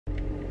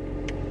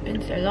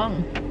been so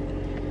long.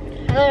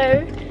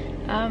 Hello.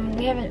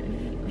 We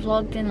haven't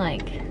vlogged in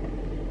like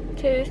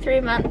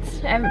 2-3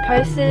 months. I haven't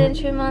posted in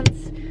 2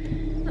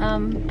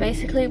 months.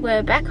 Basically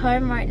we're back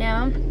home right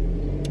now.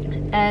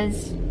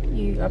 As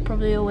you are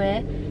probably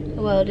aware,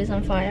 the world is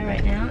on fire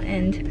right now,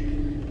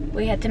 and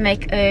we had to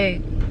make a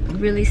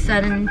really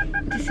sudden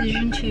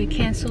decision to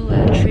cancel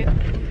our trip.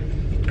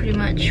 Pretty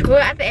much, we were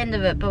at the end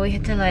of it, but we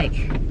had to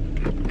like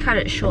cut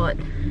it short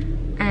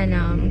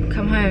and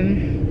come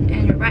home.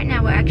 And right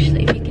now we're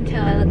actually, if you can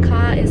tell, the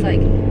car is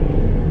like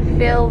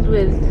filled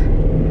with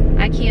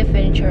IKEA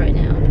furniture right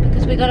now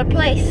because we got a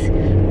place,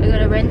 we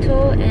got a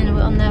rental, and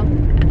we're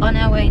on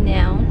our way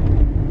now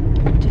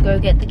to go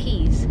get the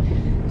keys.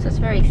 So it's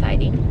very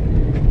exciting,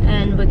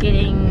 and we're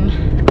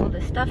getting all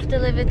the stuff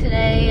delivered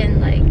today,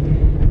 and like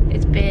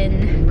it's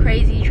been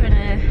crazy trying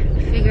to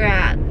figure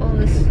out all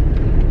this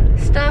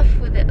stuff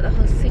with the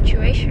whole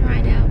situation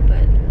right now,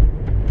 but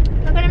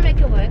we're gonna make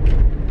it work,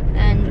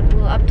 and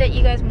we'll update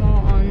you guys more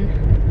on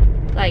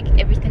like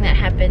everything that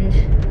happened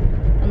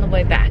on the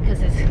way back, because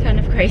it's kind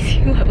of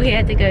crazy what we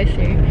had to go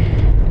through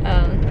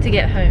to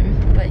get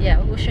home. But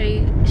yeah, we'll show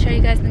you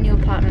guys the new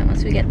apartment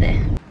once we get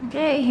there.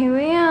 Okay, here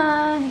we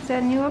are. It's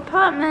our new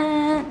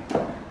apartment.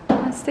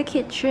 That's the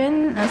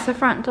kitchen. That's the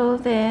front door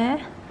there.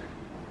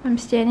 I'm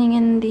standing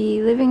in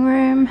the living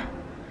room.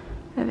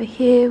 Over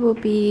here will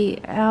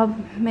be our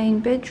main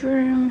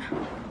bedroom.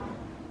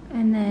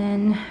 And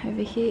then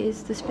over here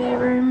is the spare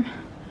room.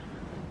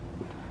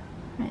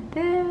 Right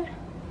there.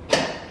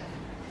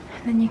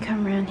 And then you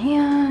come around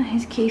here.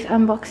 Here's Keith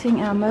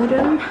unboxing our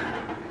modem.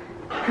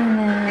 And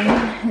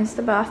then here's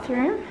the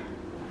bathroom.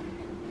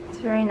 It's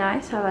very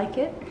nice. I like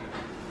it.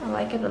 I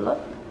like it a lot.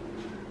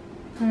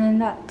 And then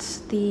that's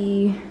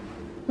the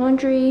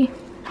laundry.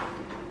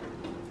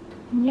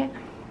 Yeah.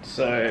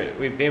 So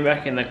we've been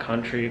back in the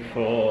country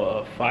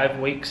for 5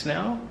 weeks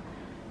now.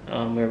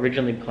 We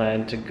originally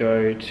planned to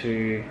go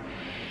to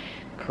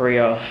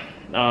Korea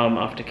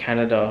after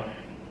Canada,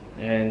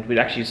 and we'd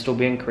actually still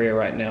be in Korea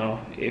right now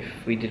if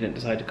we didn't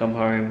decide to come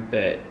home,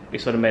 but we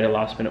sort of made a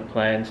last minute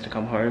plans to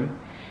come home.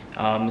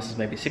 This is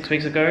maybe 6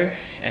 weeks ago,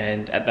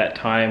 and at that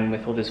time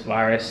with all this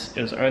virus,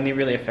 it was only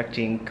really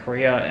affecting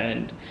Korea,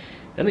 and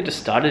it only just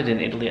started in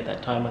Italy at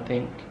that time, I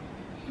think.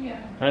 Yeah.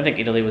 I don't think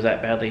Italy was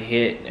that badly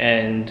hit,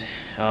 and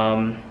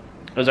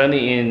it was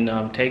only in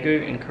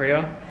Daegu in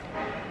Korea,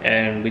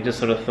 and we just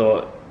sort of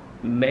thought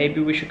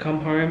maybe we should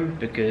come home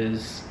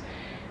because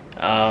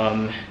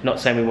not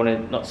saying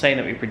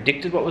that we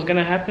predicted what was going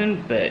to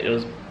happen, but it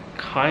was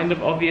kind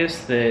of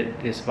obvious that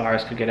this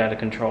virus could get out of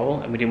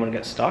control and we didn't want to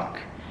get stuck.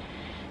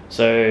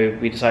 So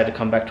we decided to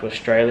come back to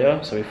Australia.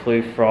 So we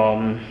flew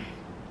from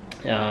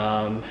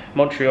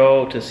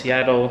Montreal to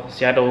Seattle.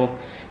 Seattle,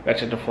 we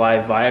actually had to fly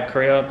via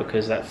Korea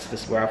because that's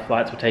just where our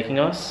flights were taking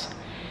us.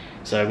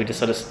 So we just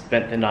sort of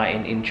spent the night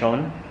in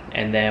Incheon,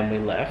 and then we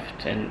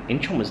left. And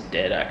Incheon was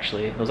dead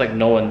actually. There was like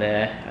no one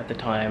there at the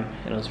time,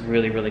 and it was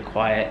really, really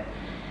quiet.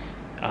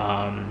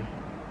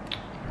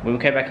 When we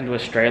came back into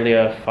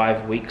Australia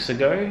 5 weeks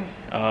ago,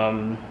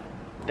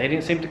 they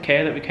didn't seem to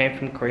care that we came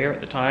from Korea at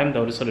the time. They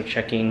were just sort of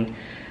checking.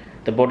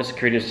 The border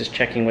security was just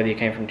checking whether you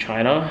came from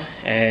China,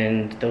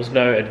 and there was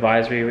no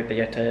advisory that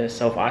you had to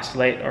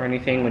self-isolate or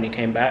anything when you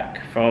came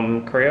back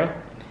from Korea.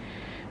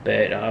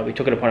 But we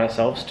took it upon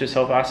ourselves to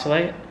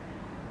self-isolate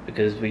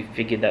because we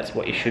figured that's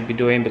what you should be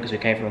doing, because we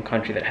came from a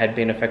country that had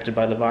been affected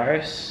by the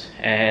virus.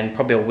 And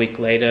probably a week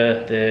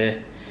later,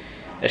 the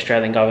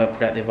Australian government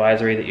put out the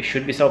advisory that you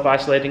should be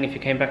self-isolating if you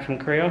came back from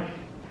Korea.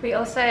 We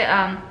also,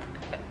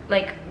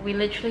 we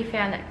literally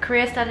found that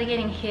Korea started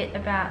getting hit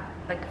about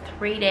like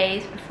 3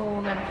 days before we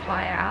were gonna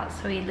fly out,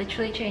 so we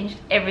literally changed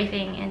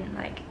everything in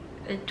like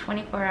a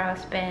 24-hour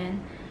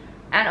span.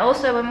 And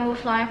also when we were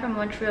flying from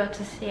Montreal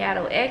to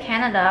Seattle, Air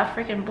Canada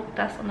freaking booked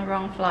us on the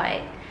wrong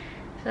flight,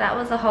 so that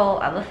was a whole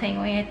other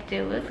thing we had to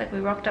deal with. Like we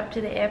rocked up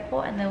to the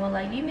airport and they were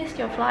like, you missed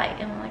your flight,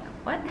 and we're like,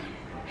 what?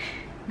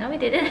 No, we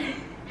didn't.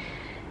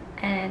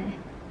 And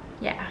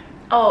yeah.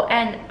 Oh,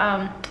 and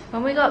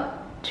when we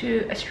got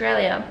to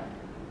Australia,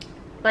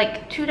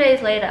 like 2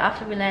 days later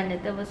after we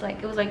landed, it was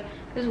like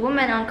this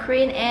woman on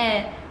Korean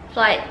Air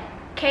flight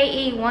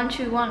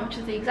KE121, which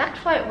is the exact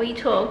flight we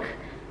took.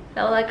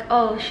 They were like,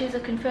 oh, she's a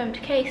confirmed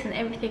case and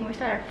everything. We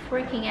started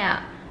freaking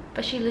out,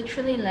 but she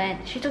literally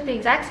she took the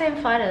exact same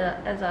flight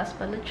as us,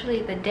 but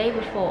literally the day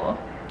before.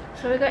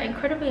 So we got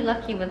incredibly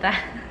lucky with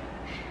that.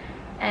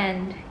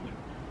 And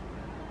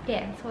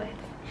yeah, it's weird.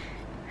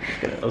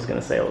 I was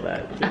gonna say all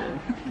that.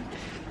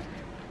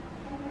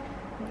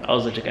 I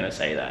was literally gonna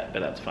say that,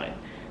 but that's fine.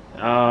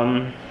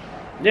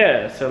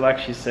 Yeah, so like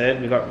she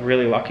said, we got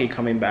really lucky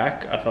coming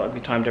back. I felt like we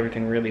timed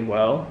everything really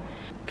well.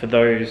 For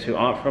those who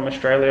aren't from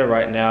Australia,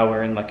 right now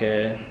we're in like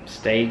a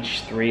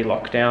stage 3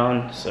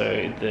 lockdown,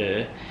 so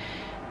the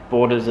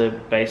borders are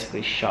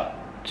basically shut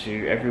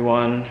to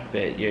everyone,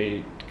 but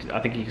I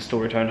think you can still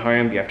return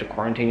home, but you have to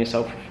quarantine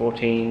yourself for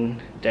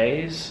 14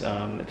 days.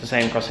 It's the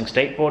same crossing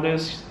state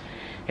borders.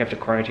 You have to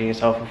quarantine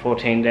yourself for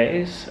 14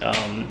 days.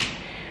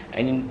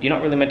 and you're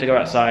not really meant to go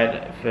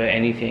outside for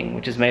anything,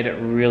 which has made it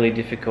really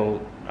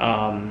difficult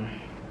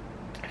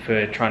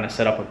for trying to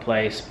set up a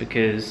place,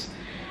 because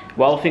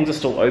while things are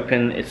still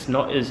open, it's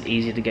not as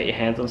easy to get your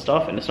hands on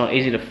stuff, and it's not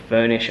easy to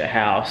furnish a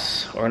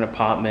house or an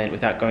apartment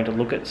without going to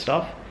look at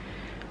stuff.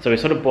 So we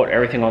sort of bought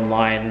everything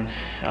online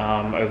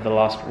over the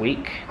last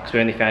week, because we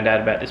only found out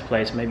about this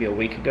place maybe a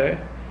week ago.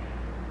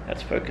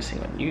 That's focusing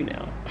on you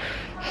now.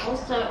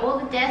 Also, all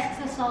the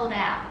desks are sold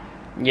out.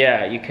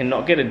 Yeah, you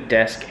cannot get a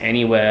desk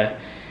anywhere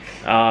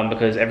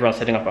because everyone's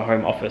setting up a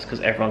home office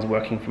because everyone's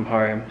working from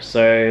home.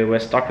 So we're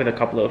stuck with a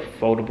couple of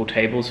foldable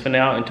tables for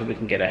now until we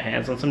can get our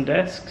hands on some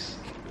desks.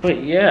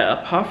 But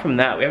yeah, apart from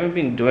that, we haven't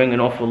been doing an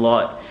awful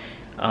lot.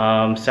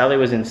 Sally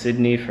was in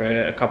Sydney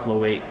for a couple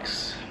of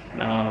weeks,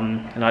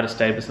 and I just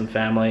stayed with some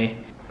family.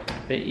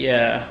 But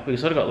yeah, we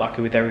sort of got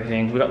lucky with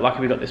everything. We got lucky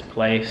we got this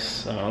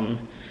place.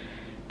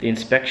 The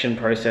inspection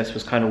process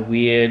was kind of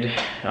weird.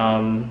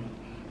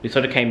 We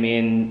sort of came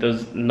in, there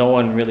was no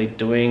one really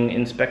doing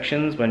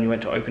inspections when we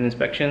went to open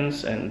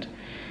inspections, and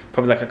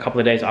probably like a couple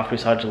of days after we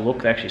started to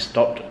look, they actually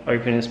stopped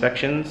open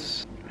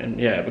inspections. And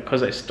yeah,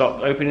 because they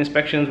stopped open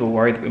inspections, we were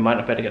worried that we might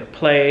not be able to get a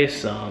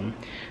place. They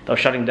were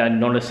shutting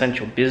down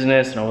non-essential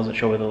business, and I wasn't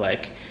sure whether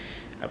like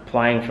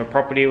applying for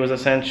property was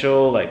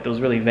essential. Like, it was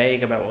really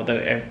vague about what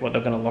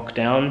they're gonna lock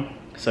down.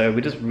 So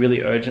we just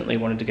really urgently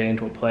wanted to get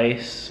into a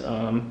place.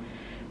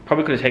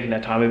 Probably could have taken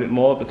our time a bit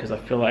more, because I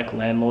feel like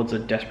landlords are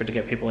desperate to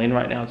get people in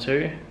right now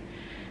too.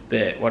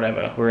 But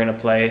whatever, we're in a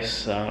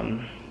place,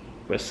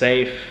 we're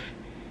safe,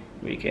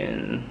 we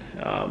can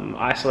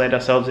isolate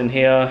ourselves in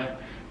here,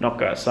 not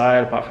go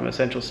outside apart from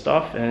essential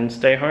stuff, and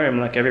stay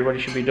home like everybody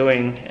should be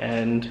doing.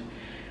 And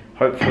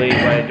hopefully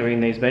by doing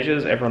these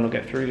measures, everyone will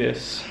get through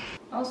this.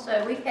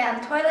 Also, we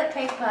found toilet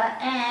paper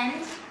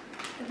and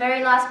the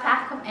very last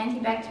pack of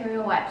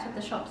antibacterial wipes at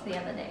the shops the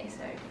other day,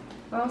 so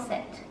we're all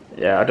set.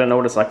 Yeah, I don't know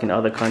what it's like in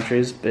other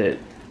countries, but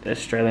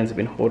Australians have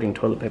been hoarding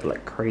toilet paper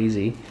like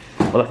crazy.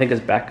 Well, I think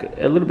it's back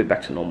a little bit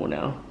back to normal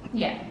now.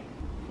 Yeah.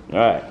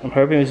 Alright, I'm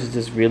hoping this is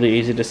just really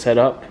easy to set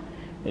up.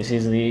 This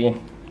is the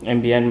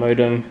NBN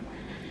modem.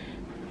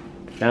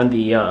 Found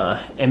the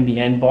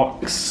NBN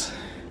box.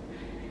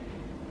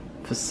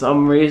 For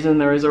some reason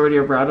there is already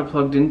a router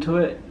plugged into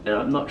it, and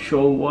I'm not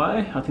sure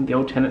why. I think the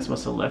old tenants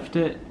must have left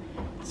it.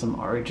 Some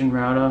Origin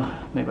router.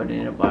 Maybe I didn't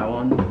need to buy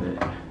one,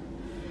 but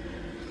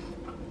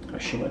I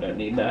assume I don't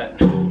need that.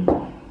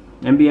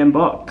 NBN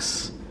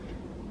box.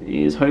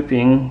 Is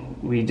hoping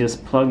we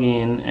just plug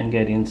in and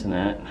get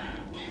internet.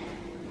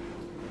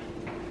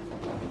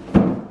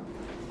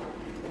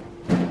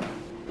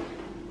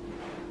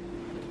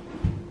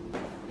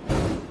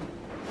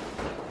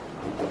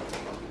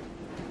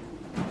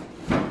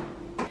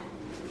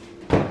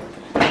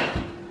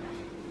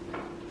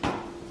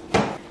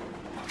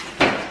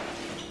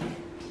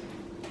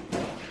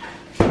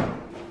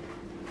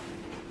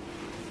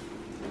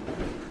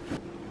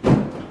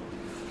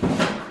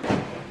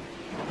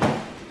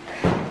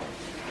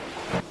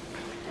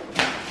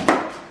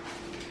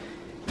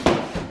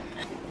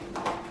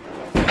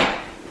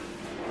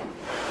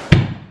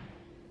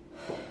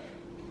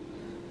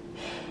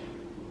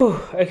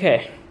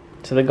 Okay,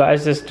 so the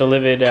guys just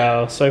delivered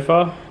our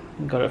sofa.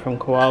 We got it from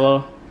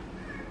Koala.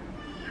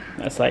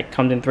 That's like,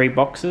 comes in 3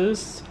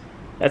 boxes.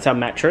 That's our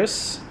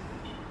mattress.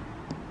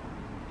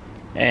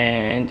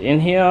 And in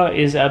here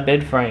is our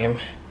bed frame.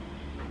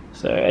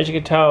 So as you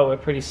can tell, we're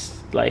pretty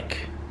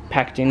like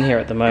packed in here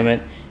at the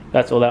moment.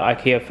 That's all our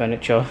IKEA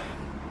furniture.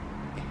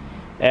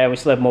 And we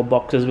still have more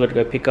boxes we've got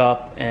to go pick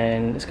up,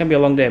 and it's gonna be a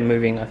long day of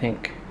moving, I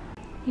think.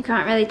 You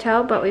can't really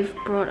tell, but we've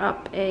brought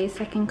up a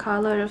second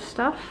carload of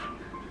stuff.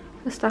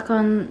 We're stuck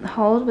on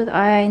hold with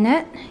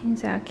iiNet.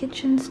 Here's our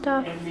kitchen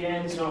stuff.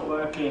 NBN's not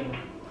working.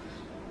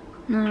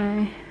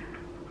 No.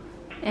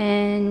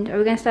 And are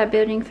we going to start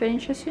building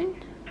furniture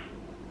soon?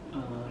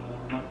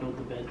 Might build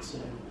the bed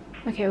soon.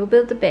 Okay, we'll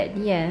build the bed.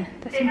 Yeah,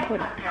 that's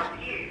important.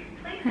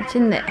 That's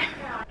in there.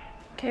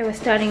 Okay, we're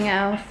starting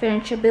our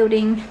furniture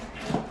building.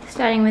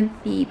 Starting with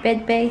the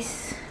bed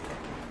base.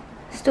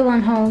 Still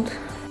on hold.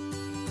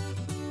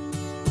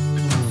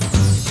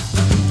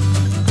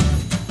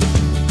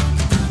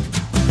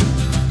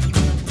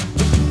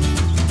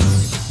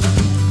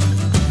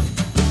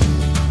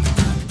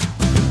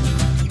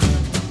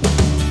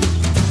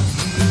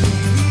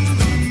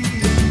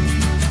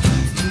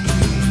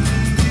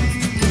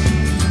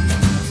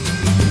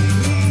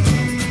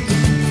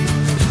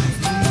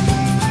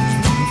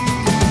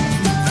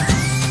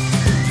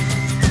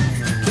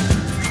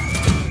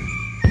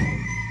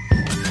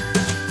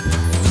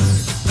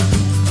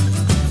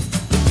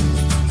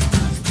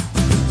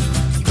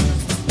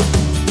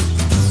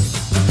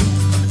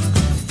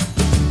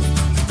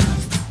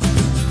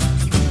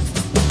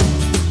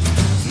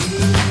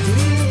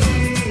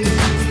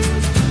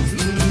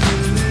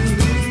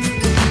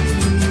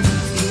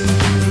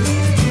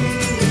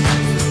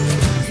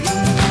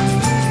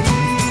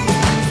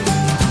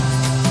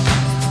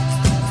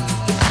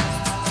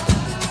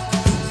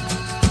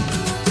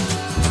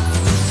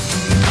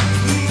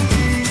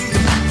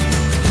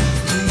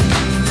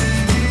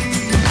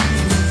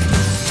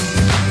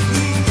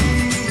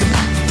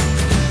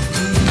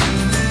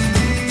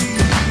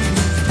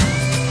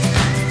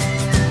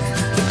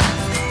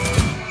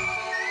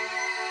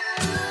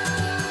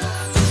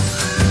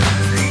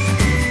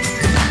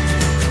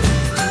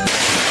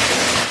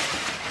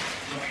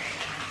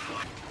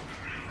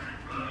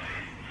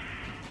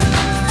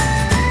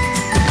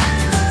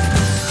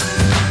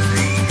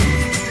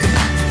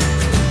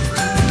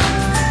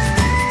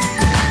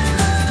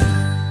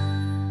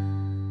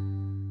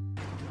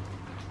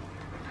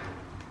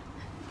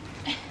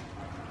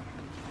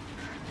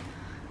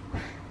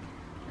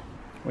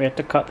 We had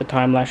to cut the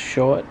time lapse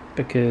short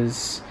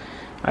because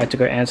I had to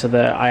go answer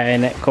the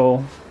IINet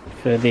call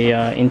for the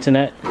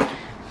internet.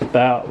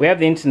 But we have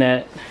the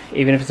internet,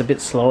 even if it's a bit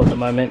slow at the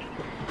moment.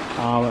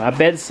 Our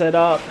bed's set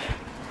up.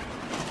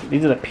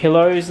 These are the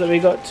pillows that we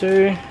got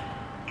too.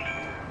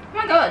 Oh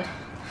my god.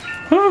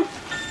 Huh?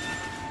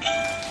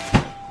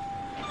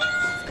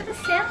 It's got a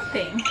sound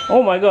thing.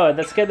 Oh my god,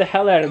 that scared the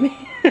hell out of me.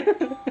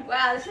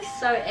 Wow, this is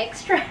so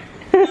extra.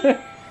 Okay.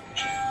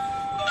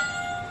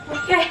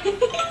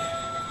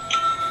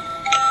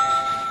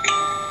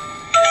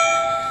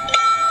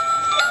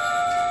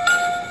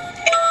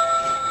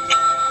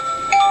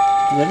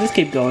 Does that just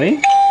keep going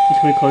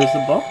until we close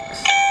the box?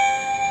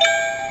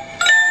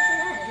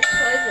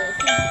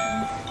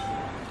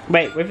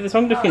 Wait for the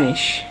song to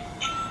finish.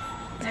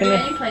 Maybe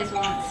it only plays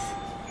once.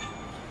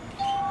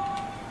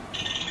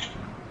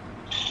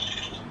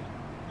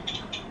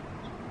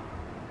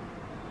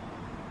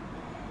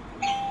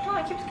 Oh,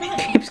 it keeps going.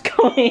 Keeps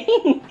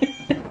going.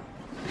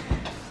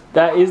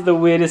 That is the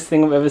weirdest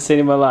thing I've ever seen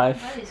in my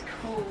life. That is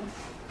cool.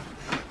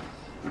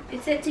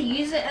 It said to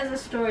use it as a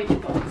storage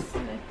box.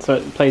 So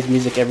it plays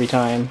music every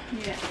time.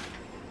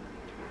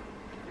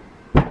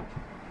 Yeah.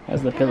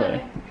 How's the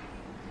pillow?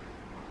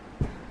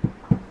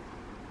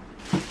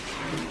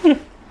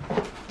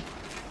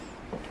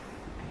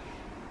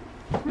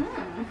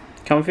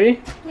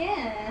 Comfy?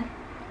 Yeah.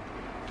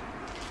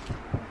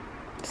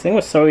 This thing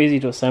was so easy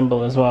to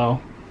assemble as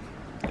well.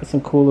 Got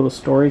some cool little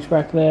storage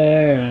back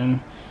there and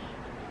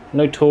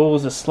no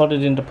tools are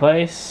slotted into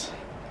place.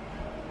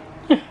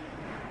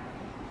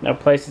 Our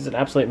place is an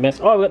absolute mess.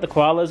 Oh, we got the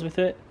koalas with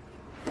it.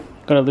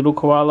 Got a little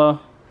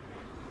koala.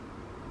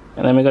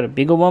 And then we got a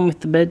bigger one with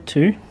the bed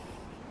too.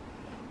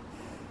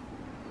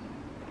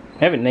 I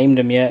haven't named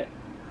him yet.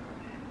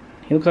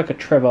 He looks like a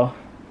Trevor.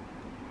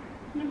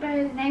 No, but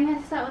his name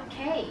has to start with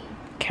K.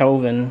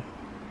 Kelvin.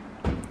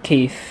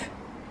 Keith.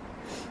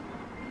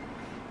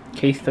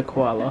 Keith the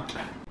koala.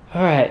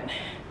 Alright.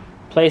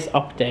 Place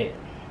update.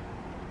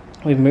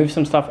 We've moved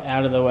some stuff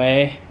out of the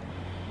way.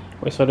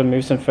 We sort of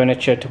moved some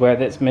furniture to where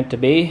that's meant to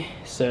be.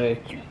 So,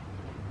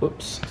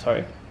 whoops,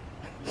 sorry.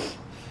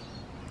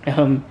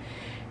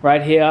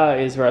 Right here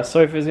is where our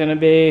sofa is going to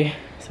be.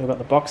 So we've got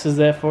the boxes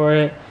there for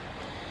it.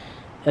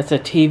 That's a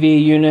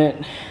TV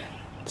unit.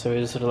 So we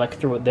just sort of like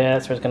threw it there.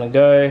 That's where it's going to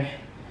go.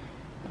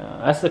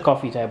 That's the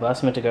coffee table.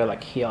 That's meant to go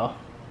like here.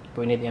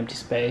 But we need the empty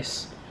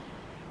space.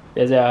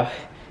 There's our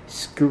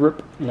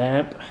script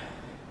lamp.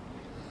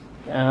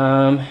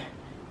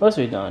 What else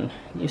have we done?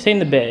 You've seen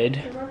the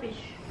bed. The rubbish.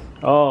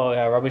 Oh,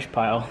 yeah, rubbish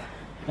pile.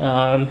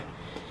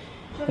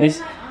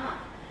 This.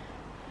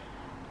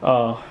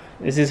 Oh,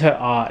 this is her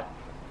art.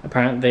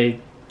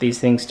 Apparently, these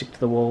things stick to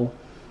the wall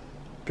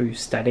through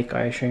static,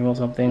 I assume, or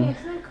something. Yeah,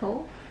 isn't that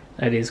cool?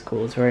 That is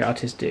cool. It's very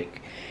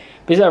artistic.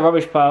 But this is our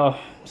rubbish pile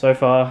so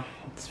far.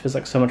 It feels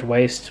like so much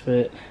waste,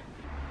 but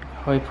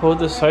we pulled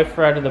the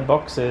sofa out of the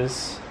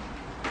boxes,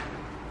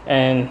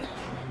 and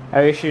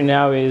our issue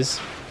now is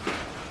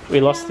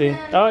we lost the.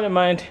 Oh, never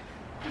mind.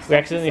 We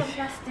accidentally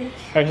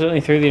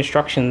threw the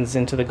instructions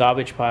into the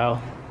garbage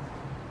pile.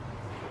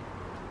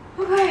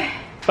 Okay.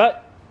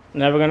 But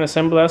now we're going to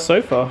assemble our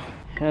sofa.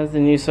 How's the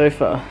new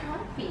sofa?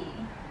 Comfy.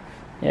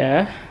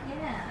 Yeah?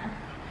 Yeah.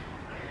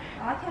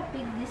 I like how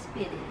big this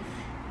bit is.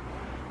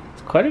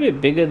 It's quite a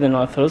bit bigger than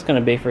I thought it was going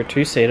to be for a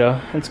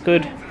two-seater. It's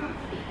good. Yeah, it's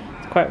comfy.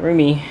 It's quite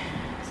roomy.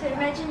 So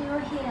imagine you're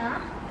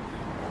here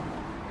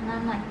and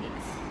I'm like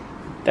this.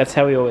 That's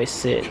how we always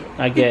sit.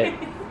 I get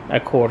a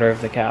quarter of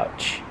the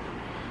couch.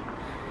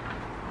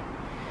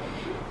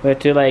 We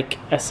had to like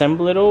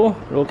assemble it all.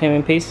 It all came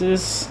in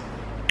pieces.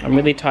 I'm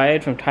really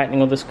tired from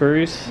tightening all the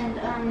screws. And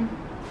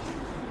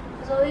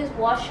there's all these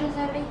washers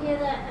over here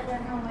that I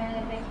don't know where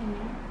they're making.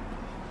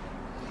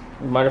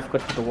 We might have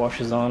got to put the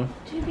washers on.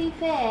 To be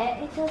fair,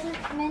 it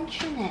doesn't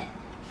mention it.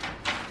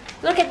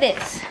 Look at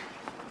this.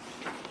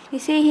 You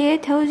see here,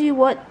 it tells you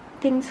what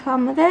things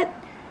come with it.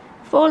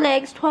 4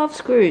 legs, 12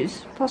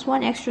 screws, plus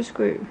 1 extra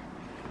screw.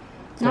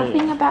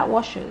 Nothing about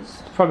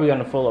washers. It's probably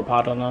going to fall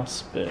apart on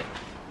us, but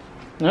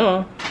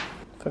no.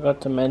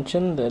 Forgot to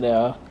mention that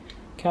our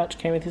couch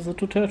came with his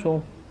little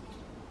turtle.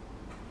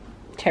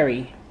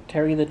 Terry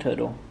the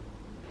turtle.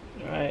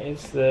 Alright,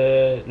 it's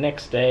the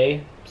next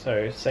day,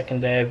 so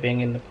second day of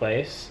being in the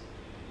place.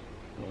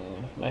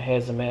 My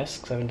hair's a mess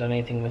because I haven't done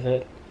anything with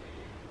it.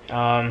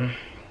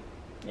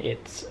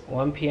 It's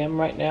 1 PM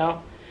right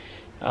now.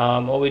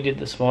 All we did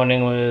this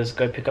morning was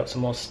go pick up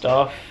some more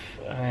stuff,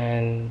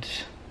 and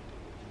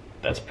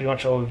that's pretty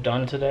much all we've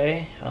done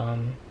today.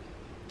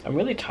 I'm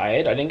really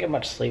tired. I didn't get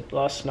much sleep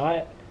last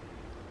night.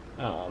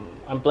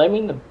 I'm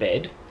blaming the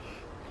bed,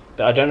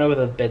 but I don't know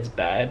whether the bed's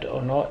bad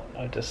or not.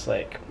 I'm just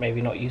like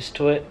maybe not used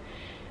to it.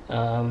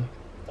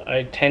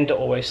 I tend to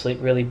always sleep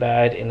really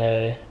bad in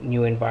a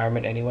new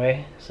environment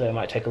anyway, so it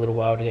might take a little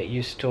while to get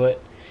used to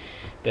it,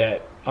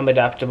 but I'm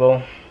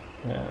adaptable.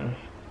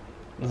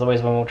 There's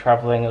always when we're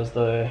traveling, it was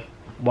the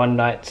one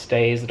night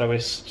stays that I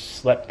always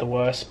slept the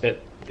worst,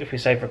 but if we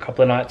stay for a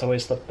couple of nights I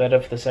always slept better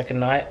for the second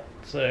night,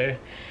 so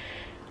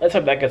let's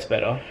hope that gets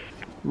better.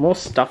 More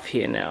stuff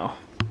here now.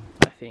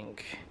 I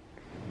think.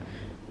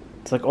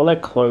 It's like all their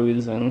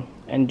clothes and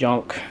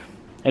junk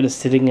are just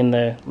sitting in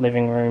the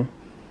living room.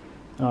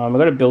 We've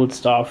got to build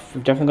stuff.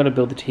 We've definitely got to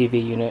build the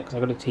TV unit because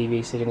I've got a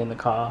TV sitting in the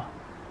car.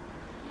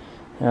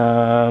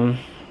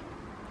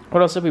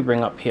 What else did we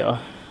bring up here?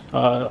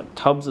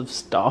 Tubs of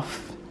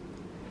stuff.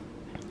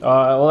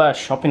 All our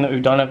shopping that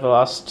we've done over the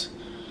last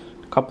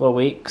couple of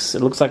weeks.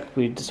 It looks like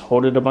we just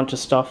hoarded a bunch of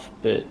stuff,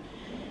 but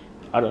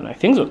I don't know.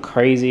 Things were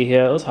crazy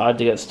here. It was hard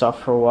to get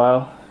stuff for a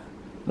while.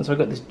 And so I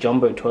got this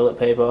jumbo toilet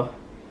paper.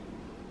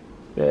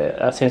 Yeah,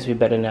 that seems to be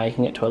better now. You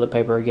can get toilet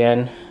paper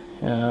again.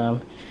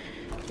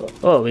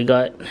 Oh, we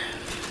got...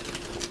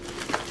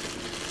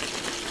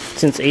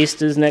 Since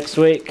Easter's next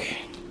week,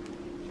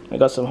 I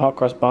got some hot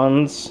cross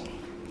buns.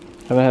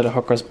 Haven't had a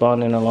hot cross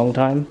bun in a long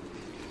time.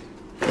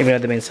 Even though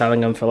they've been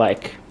selling them for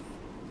like,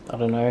 I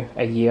don't know,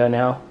 a year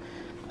now.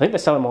 I think they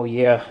sell them all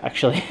year,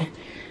 actually.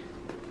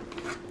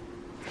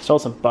 Stole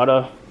some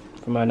butter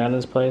from my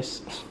nana's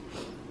place.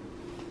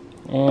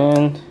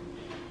 And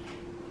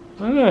I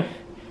don't know.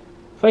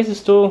 The place is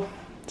still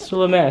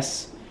a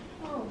mess.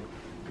 Oh,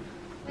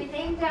 we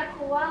named our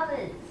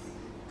koalas.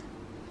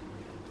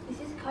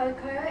 This is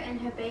Coco and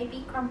her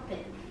baby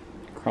Crumpet.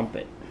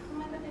 Crumpet. Oh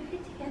my god, they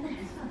fit together.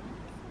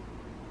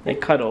 They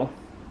cuddle.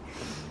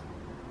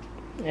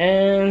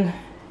 And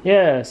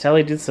yeah,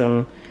 Sally did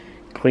some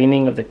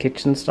cleaning of the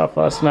kitchen stuff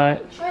last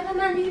night. Show them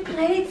our new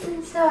plates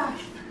and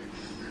stuff.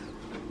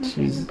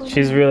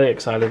 She's really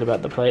excited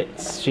about the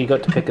plates. She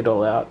got to pick it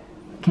all out.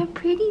 Look how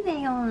pretty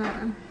they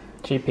are.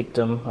 She picked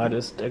them. I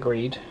just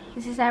agreed.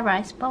 This is our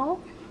rice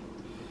bowl.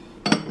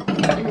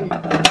 And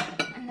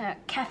the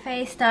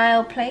cafe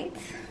style plates.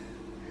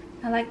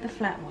 I like the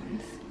flat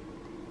ones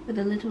with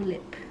a little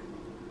lip.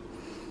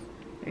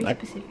 Very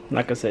specific.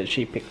 Like I said,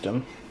 she picked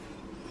them.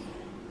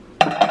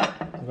 Got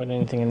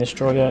anything in this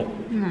drawer yet?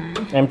 No.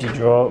 Empty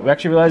drawer. We're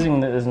actually realizing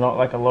that there's not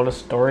like a lot of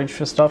storage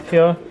for stuff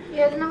here.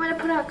 Yeah, there's nowhere to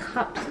put our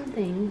cups and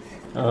things.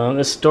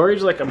 There's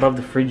storage like above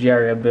the fridge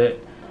area, but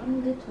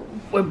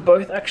we're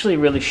both actually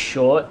really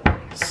short,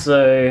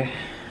 so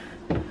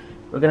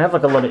we're gonna have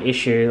like a lot of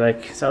issue.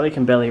 Like Sally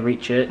can barely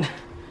reach it.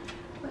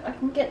 I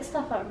can get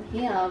stuff up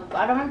here, but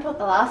I don't want to put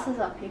glasses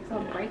up here because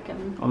I'll break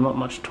them. I'm not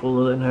much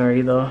taller than her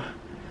either.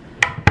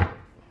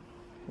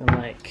 And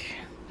like,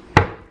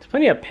 there's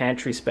plenty of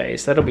pantry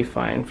space. That'll be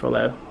fine for all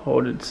our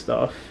hoarded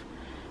stuff.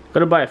 Got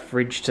to buy a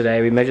fridge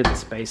today. We measured the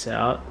space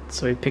out,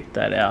 so we picked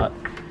that out.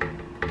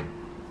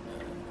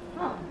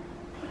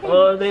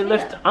 Oh, they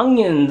left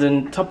onions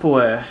in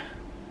Tupperware.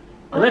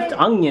 They left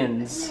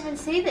onions. I didn't even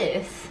see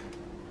this.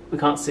 We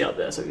can't see out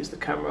there, so we use the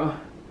camera.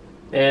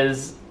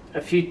 There's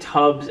a few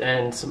tubs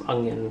and some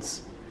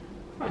onions.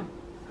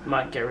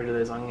 Might get rid of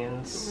those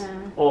onions.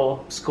 Yeah.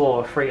 Or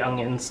score free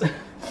onions.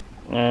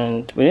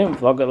 And we didn't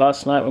vlog it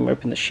last night when we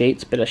opened the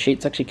sheets, but our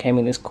sheets actually came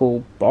in this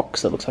cool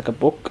box that looks like a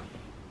book.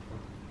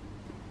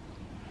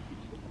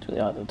 It's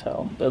really hard to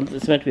tell, but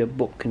it's meant to be a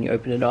book and you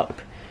open it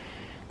up.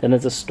 Then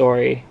there's a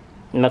story,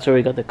 and that's where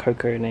we got the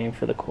Coco name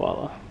for the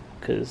koala,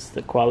 because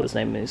the koala's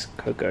name is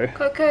Coco.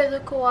 Coco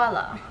the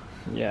koala.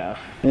 Yeah.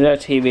 In our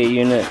TV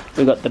unit,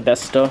 we got the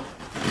Besta.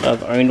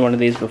 I've owned one of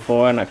these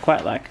before and I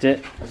quite liked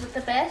it. Was it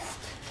the best?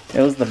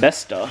 It was the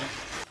Besta.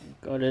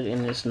 Got it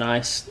in this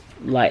nice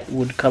light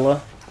wood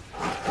colour.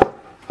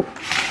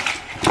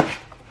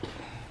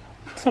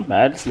 It's not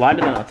bad. It's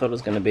lighter than I thought it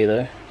was going to be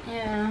though.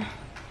 Yeah.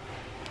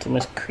 It's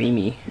almost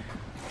creamy.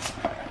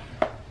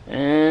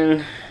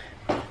 And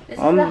This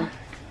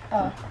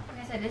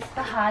is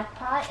the hard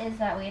part is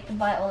that we have to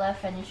buy all our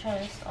furniture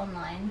just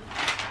online.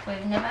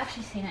 We've never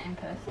actually seen it in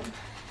person.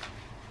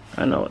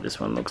 I know what this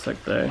one looks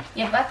like though.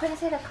 Yeah, but I couldn't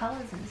see the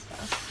colours and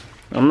stuff.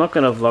 I'm not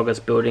going to vlog us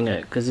building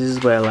it because this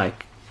is where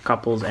like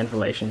couples end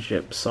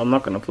relationships. So I'm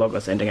not going to vlog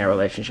us ending our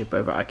relationship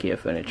over IKEA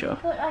furniture.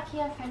 We built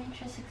IKEA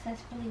furniture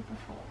successfully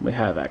before. We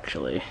have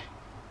actually.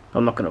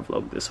 I'm not going to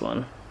vlog this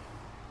one.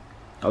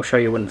 I'll show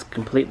you when it's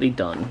completely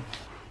done.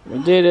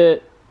 We did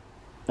it.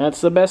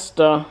 That's the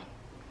Besta.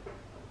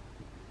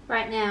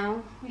 Right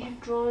now, we have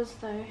drawers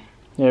though.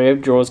 Yeah, we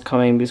have drawers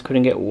coming. We just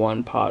couldn't get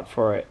one part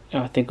for it.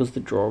 I think it was the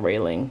drawer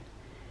railing.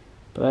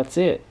 But that's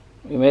it.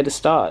 We made a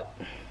start.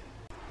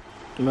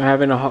 We're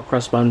having a hot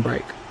cross bun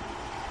break.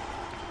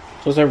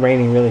 It's also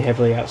raining really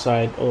heavily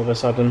outside all of a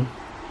sudden.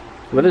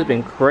 The weather's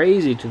been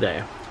crazy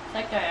today. It's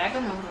like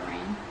diagonal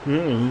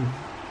rain.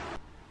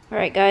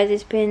 Alright guys,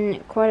 it's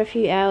been quite a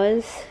few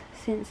hours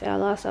since our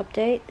last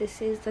update.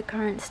 This is the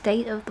current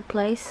state of the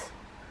place.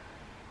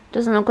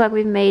 Doesn't look like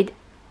we've made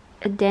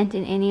a dent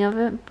in any of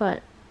it,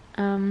 but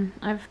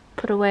I've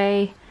put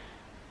away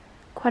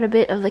quite a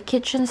bit of the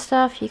kitchen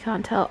stuff. You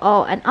can't tell.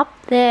 Oh, and up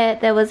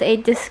there was a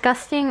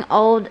disgusting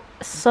old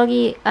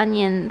soggy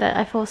onion that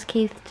I forced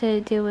Keith to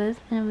deal with,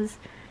 and it was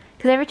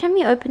because every time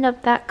you opened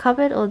up that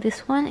cupboard or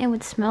this one, it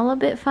would smell a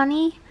bit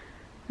funny,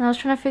 and I was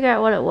trying to figure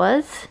out what it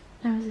was.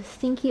 There was a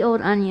stinky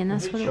old onion.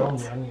 That's what it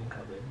was. The onion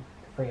cupboard.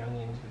 The free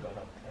onions we got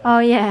up there. Oh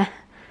yeah,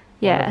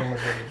 yeah. One of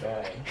them was really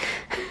bad.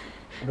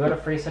 We got a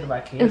free set of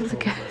IKEA It was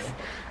tools gross. though.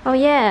 Oh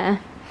yeah.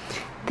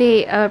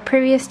 The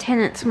previous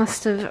tenants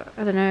must have,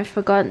 I don't know,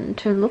 forgotten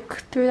to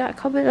look through that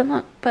cupboard or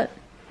not, but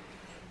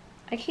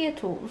IKEA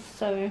tools,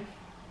 so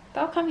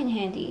they'll come in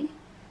handy.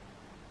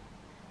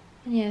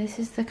 And yeah, this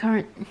is the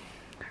current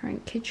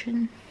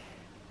kitchen.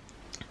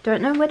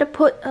 Don't know where to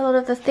put a lot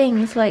of the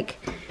things. Like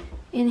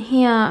in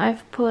here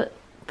I've put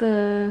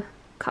the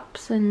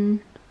cups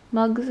and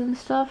mugs and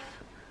stuff,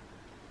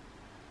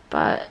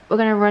 but we're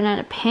gonna run out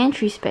of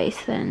pantry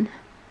space then.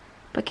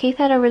 But Keith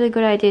had a really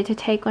good idea to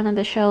take one of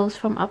the shelves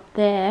from up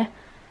there,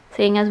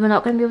 seeing as we're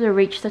not going to be able to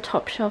reach the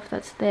top shelf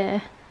that's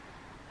there,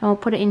 and we'll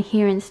put it in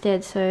here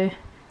instead, so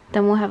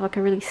then we'll have like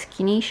a really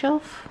skinny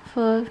shelf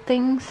for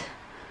things.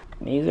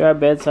 These are our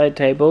bedside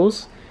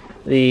tables,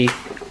 the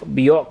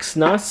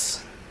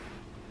Bjorksnas.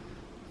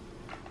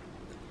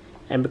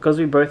 And because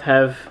we both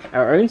have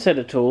our own set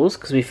of tools,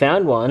 because we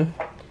found one,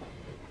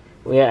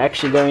 we are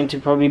actually going to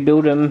probably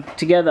build them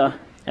together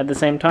at the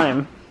same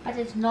time. But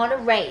it's not a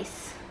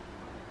race.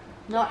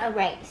 Not a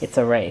race. It's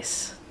a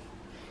race.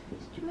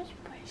 It's too much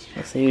pressure.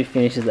 Let's see who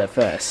finishes that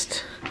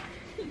first.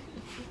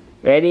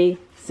 Ready,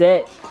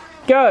 set,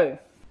 go!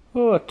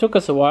 Oh, it took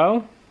us a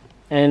while,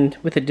 and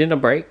with a dinner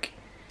break,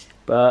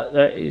 but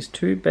that is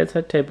 2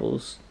 bedside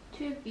tables.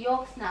 2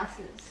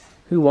 Bjorksnasses.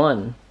 Who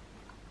won?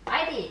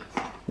 I did.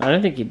 I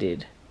don't think you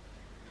did.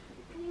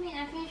 What do you mean?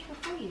 I finished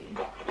before you.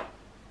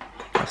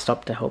 I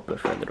stopped to help her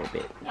for a little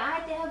bit. Yeah, I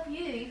had to help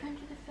you. You couldn't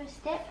do the first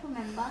step,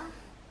 remember?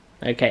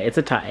 Okay, it's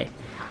a tie.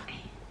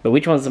 But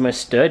which one's the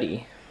most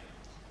sturdy?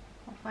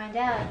 We'll find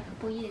out in a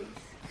couple years.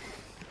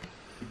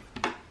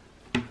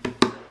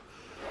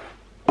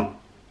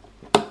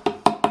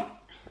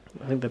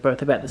 I think they're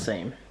both about the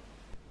same.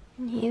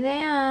 And here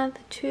they are, the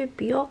 2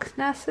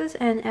 Bjorksnasses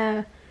and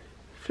our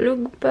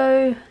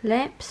Flugbo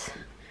lamps.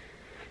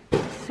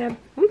 So,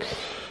 oops.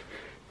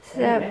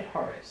 So,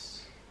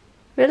 Horace.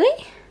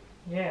 really?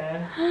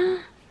 Yeah.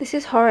 This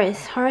is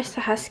Horace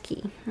the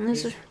Husky. And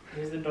this is,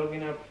 Here's the dog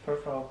in our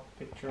profile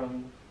picture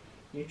on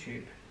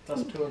YouTube. It's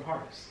us 2 and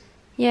Horace.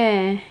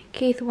 yeah,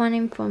 Keith won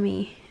him for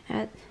me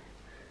at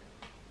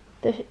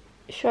the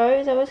show,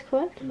 is that what it's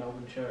called? The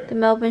Melbourne show. The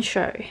Melbourne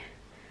show.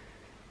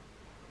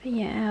 But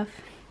yeah, I have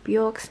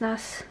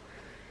Bjorksnas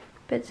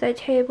bedside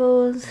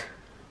tables.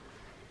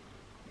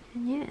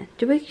 And yeah,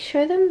 did we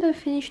show them the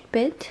finished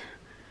bed?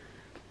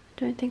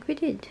 Don't think we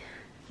did.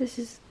 This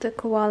is the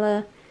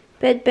koala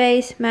bed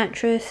base,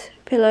 mattress,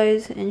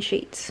 pillows and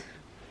sheets.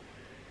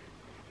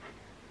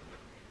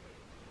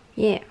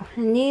 Yeah,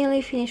 I'm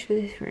nearly finished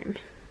with this room.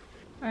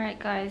 Alright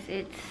guys,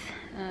 it's,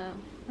 oh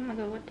my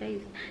god, what day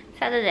is it?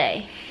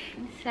 Saturday.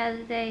 It's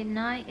Saturday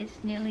night,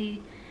 it's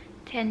nearly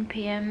 10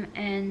 PM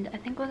and I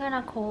think we're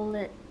gonna call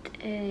it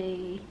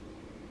a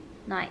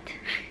night.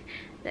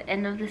 The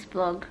end of this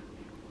vlog.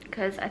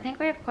 Because I think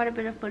we have quite a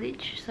bit of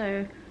footage,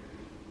 so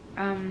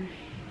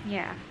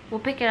yeah. We'll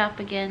pick it up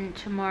again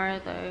tomorrow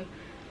though,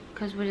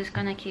 because we're just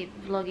gonna keep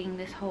vlogging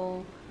this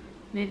whole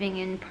moving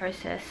in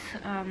process.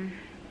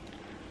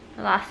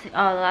 The last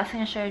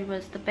thing I showed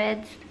was the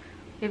beds.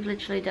 We've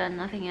literally done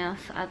nothing else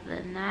other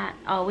than that.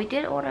 Oh, we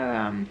did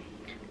order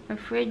a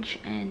fridge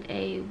and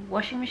a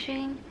washing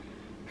machine,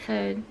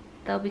 so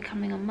they'll be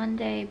coming on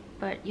Monday,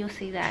 but you'll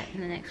see that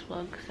in the next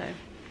vlog. So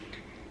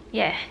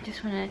yeah,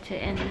 just wanted to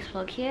end this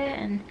vlog here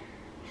and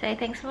say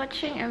thanks for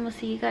watching, and we'll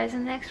see you guys in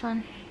the next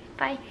one.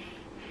 Bye.